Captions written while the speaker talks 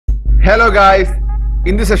Hello guys,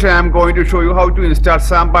 in this session I am going to show you how to install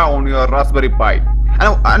Samba on your Raspberry Pi.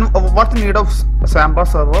 And what's the need of Samba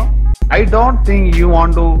server? I don't think you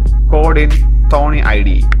want to code in Sony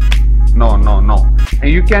IDE. No. And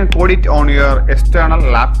you can code it on your external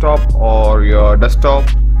laptop or your desktop,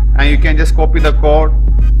 and you can just copy the code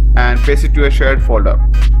and paste it to a shared folder.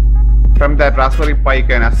 From that Raspberry Pi you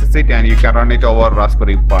can access it and you can run it over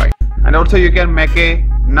Raspberry Pi. And also you can make a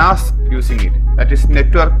NAS using it, that is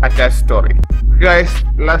network attached storage. Guys,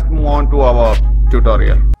 let's move on to our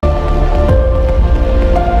tutorial.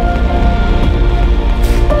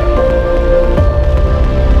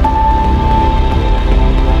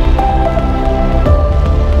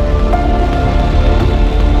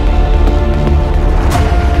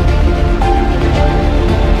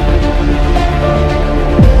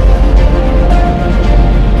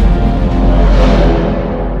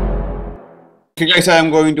 Okay guys, I am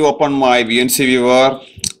going to open my VNC viewer.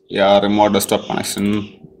 Remote desktop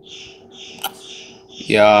connection.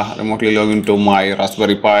 Remotely log into my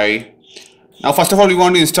Raspberry Pi. Now first of all, we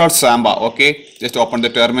want to install Samba. Okay, just open the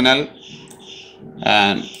terminal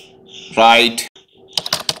and write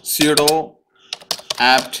sudo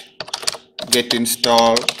apt get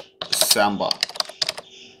install Samba.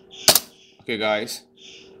 Okay guys.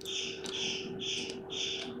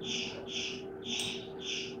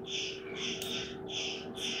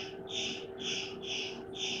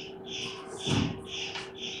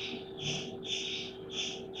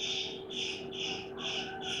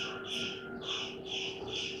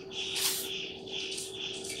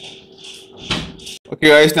 Okay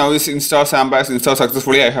guys, now this install Samba is installed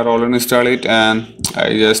successfully. I have already installed it and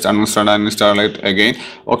I just uninstall and install it again.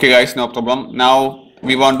 Okay guys, no problem. Now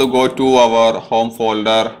we want to go to our home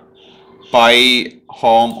folder, Pi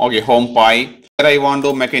home. Okay, home Pi. Here I want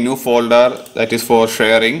to make a new folder that is for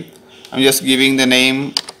sharing. I'm just giving the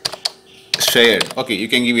name shared. Okay, you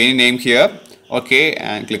can give any name here. Okay,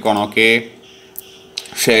 and click on OK.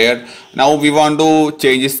 Shared. Now we want to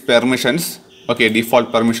change its permissions. Okay,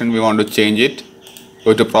 default permission we want to change it.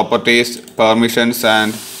 Go to properties, permissions,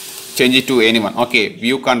 and change it to anyone. Okay,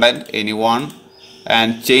 view content anyone,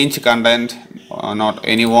 and change content not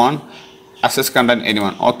anyone, access content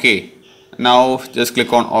anyone. Okay, now just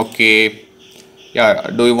click on OK.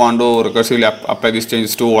 Do you want to recursively apply these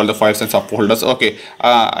changes to all the files and subfolders? Okay,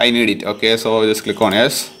 I need it. Okay, so just click on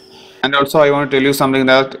yes. And also I want to tell you something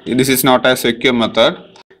that this is not a secure method.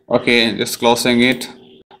 Okay, just closing it.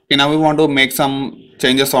 Okay, now we want to make some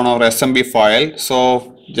changes on our SMB file.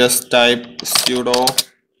 So just type sudo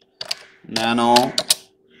nano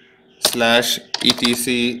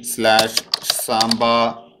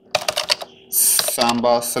 /etc/samba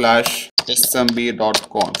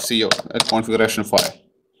 /smb.conf a configuration file.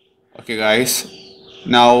 Okay guys,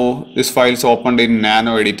 now this file is opened in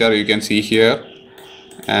nano editor, you can see here,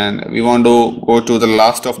 and we want to go to the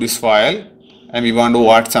last of this file and we want to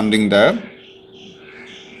add something there.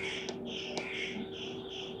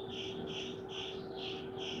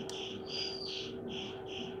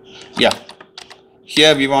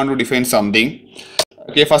 Here we want to define something.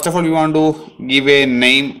 Okay, first of all we want to give a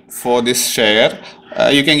name for this share.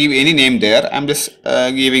 You can give any name there. I'm just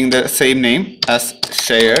giving the same name as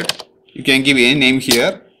shared. You can give any name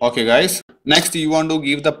here. Okay guys, next you want to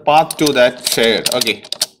give the path to that shared. Okay,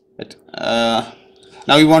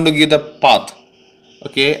 now we want to give the path.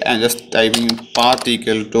 Okay, and just typing path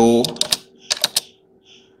equal to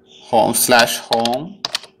home /pi/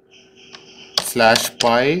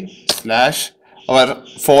 our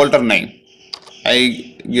folder name.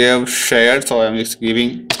 I gave shared, so I'm just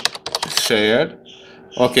giving shared.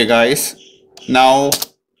 Okay guys, now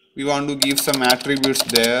we want to give some attributes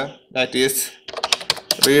there, that is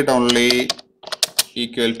read only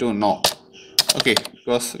equal to no. Okay,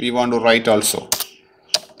 because we want to write also,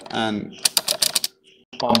 and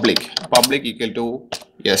public equal to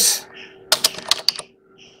yes.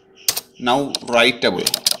 Now writable.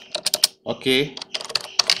 Okay,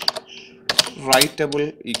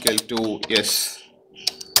 writable equal to yes.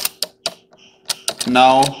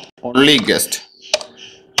 Now only guest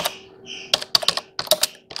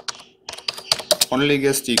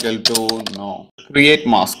equal to no. Create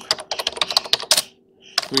mask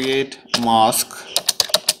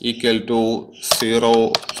equal to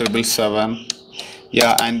 0777.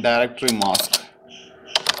 And directory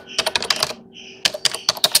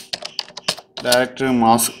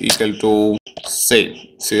mask equal to save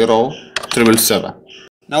 0777.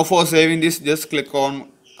 Now for saving this, just click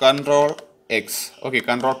on Control X. Okay,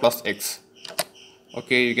 Control plus X.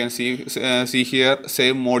 Okay, you can see here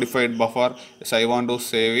save modified buffer. Yes, I want to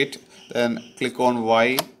save it. Then click on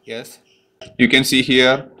Y. Yes, you can see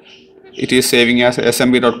here it is saving as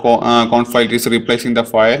smb.conf file. It is replacing the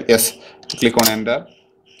file. Yes, click on enter.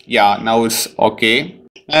 Yeah, now it's okay.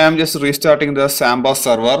 I am just restarting the Samba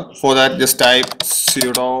server. For that, just type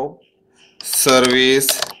sudo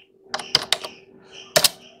service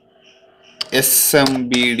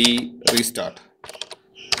smbd restart.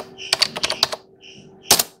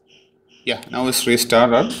 Yeah, now it's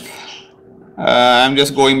restarted. I'm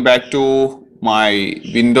just going back to my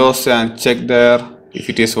Windows and check there if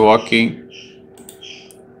it is working.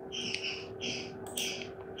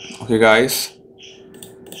 Okay guys,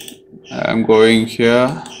 I'm going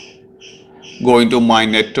here, going to my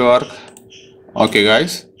network. Okay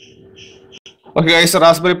guys, the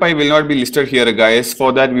Raspberry Pi will not be listed here guys.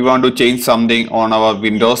 For that we want to change something on our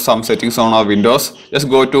Windows, some settings on our Windows. Just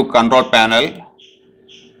go to control panel.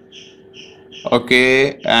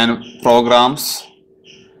 Okay, and programs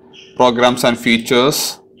and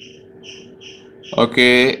features.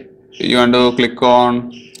 Okay, you want to click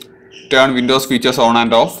on turn Windows features on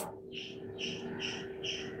and off.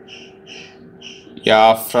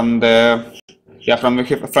 Yeah, from there,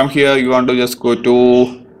 from here you want to just go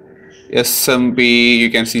to SMB.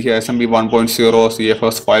 You can see here SMB 1.0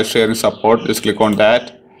 CFS file sharing support. Just click on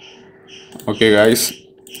that. Okay guys,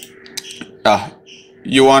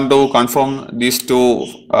 you want to confirm these two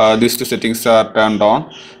settings are turned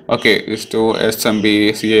on. Okay, these two SMB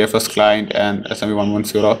CFS client and SMB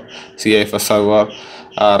 1.0 CFS server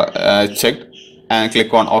are checked, and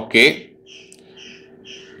click on OK.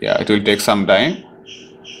 Yeah, it will take some time.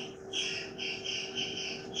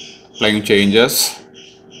 Applying changes.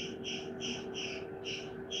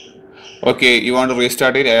 Okay, you want to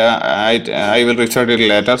restart it? I will restart it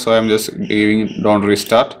later, so I'm just giving don't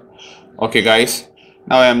restart. Okay guys,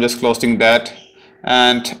 now I am just closing that,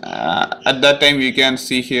 and at that time you can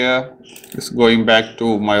see here, just going back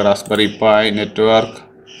to my Raspberry Pi network,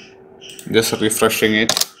 just refreshing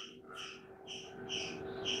it.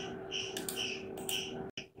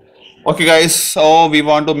 Okay guys, so we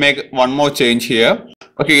want to make one more change here.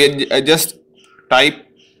 Okay, just type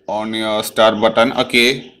on your start button.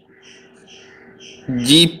 Okay,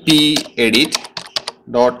 gpedit.msc.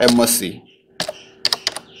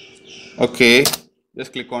 okay,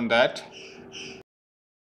 just click on that.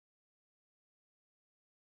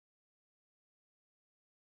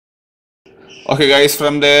 Okay guys,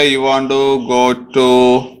 from there you want to go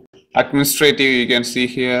to administrative. You can see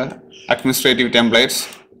here administrative templates,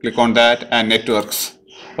 click on that, and networks.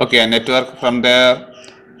 Okay, and network, from there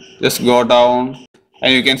just go down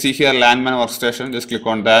and you can see here landman workstation. Just click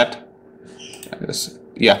on that.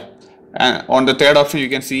 Yeah, and on the third option you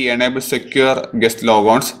can see enable secure guest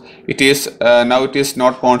logons. It is now it is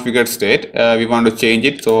not configured state. We want to change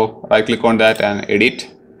it, so right click on that and edit.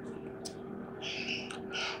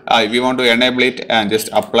 We want to enable it and just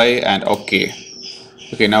apply and okay.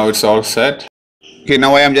 Okay, now it's all set. Okay,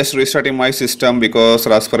 now I am just restarting my system because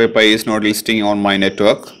Raspberry Pi is not listing on my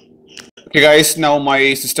network. Okay guys, now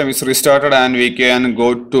my system is restarted and we can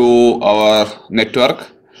go to our network.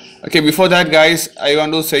 Okay, before that guys, I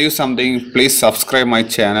want to say you something. Please subscribe my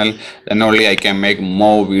channel, then only I can make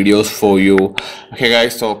more videos for you. Okay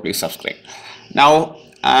guys, so please subscribe. Now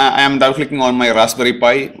I am double clicking on my Raspberry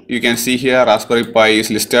Pi. You can see here Raspberry Pi is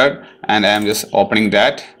listed and I am just opening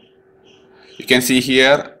that. You can see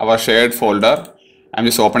here our shared folder. I'm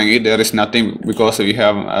just opening it. There is nothing because we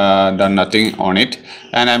have done nothing on it,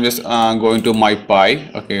 and I'm just going to my Pi.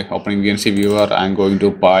 Okay, opening VNC viewer. I'm going to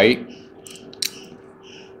Pi.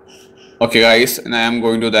 Okay guys, and I am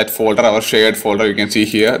going to that folder, our shared folder. You can see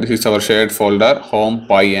here, this is our shared folder, home,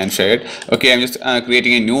 Pi and shared. Okay, I'm just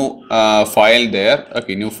creating a new file there.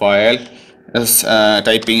 Okay, new file, just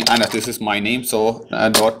typing, and this is my name, so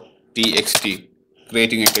 .txt,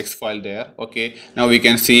 creating a text file there. Okay, now we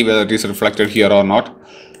can see whether it is reflected here or not.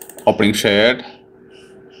 Opening shared.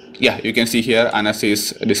 Yeah, you can see here Anas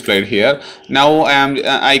is displayed here. Now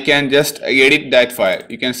I can just edit that file.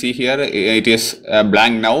 You can see here it is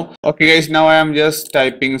blank now. Okay guys, now I am just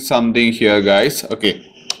typing something here guys. Okay,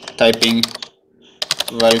 typing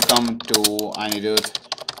welcome to Anirudh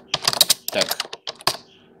Tech.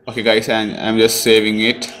 Okay guys, and I'm just saving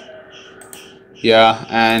it. Yeah,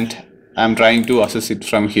 and I'm trying to access it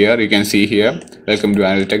from here. You can see here welcome to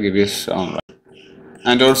Anirudh Tech. It is on.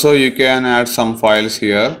 And also you can add some files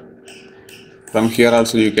here. From here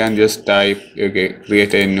also you can just type, okay,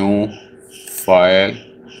 create a new file.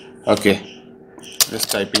 Okay, just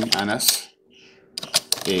typing Anas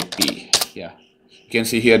AP. Yeah, you can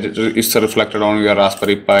see here it's reflected on your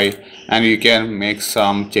Raspberry Pi, and you can make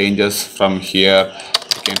some changes from here.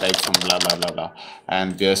 You can type some blah blah blah blah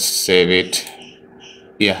and just save it.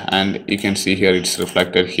 Yeah, and you can see here it's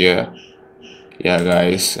reflected here. Yeah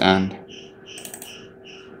guys, and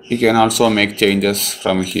you can also make changes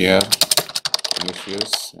from here.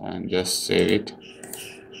 Issues, and just save it.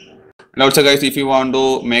 And also guys, if you want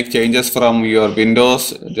to make changes from your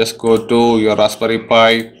Windows, just go to your Raspberry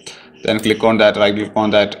Pi, then click on that, right click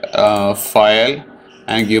on that file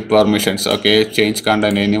and give permissions. Okay, change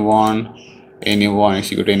content anyone,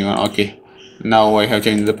 execute anyone. Okay, now I have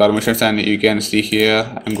changed the permissions, and you can see here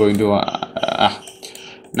I'm going to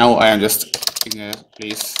now I am just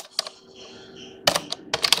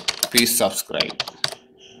please subscribe.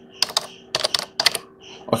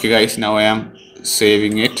 Okay guys, now I am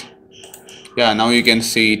saving it. Yeah, now you can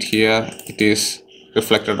see it here, it is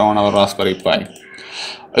reflected on our Raspberry Pi.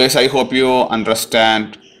 Okay, so I hope you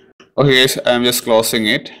understand. Okay guys, I am just closing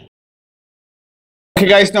it. Okay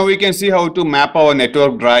guys, now we can see how to map our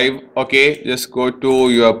network drive. Okay, just go to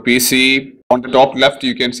your PC. On the top left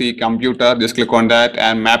you can see computer, just click on that,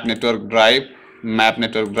 and map network drive,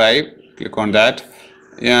 click on that.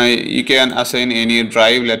 Yeah, you can assign any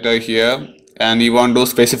drive letter here, and you want to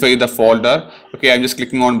specify the folder. Okay, I'm just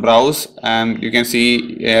clicking on browse, and you can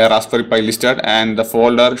see Raspberry Pi listed and the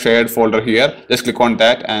folder, shared folder here. Just click on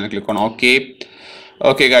that and click on OK.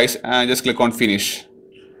 Okay guys, just click on finish.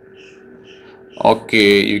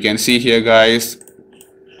 Okay, you can see here guys,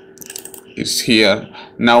 it's here.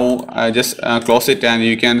 Now just close it, and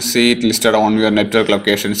you can see it listed on your network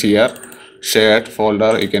locations here. Shared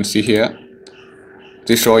folder, you can see here, it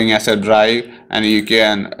is showing as a drive, and you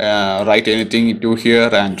can write anything to here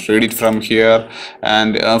and read it from here.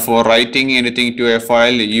 And for writing anything to a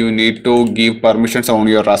file, you need to give permissions on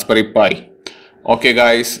your Raspberry Pi. Okay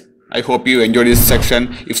guys, I hope you enjoyed this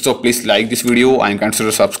section. If so, please like this video and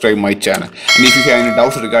consider subscribe my channel. And if you have any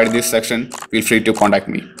doubts regarding this section, feel free to contact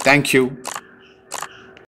me. Thank you.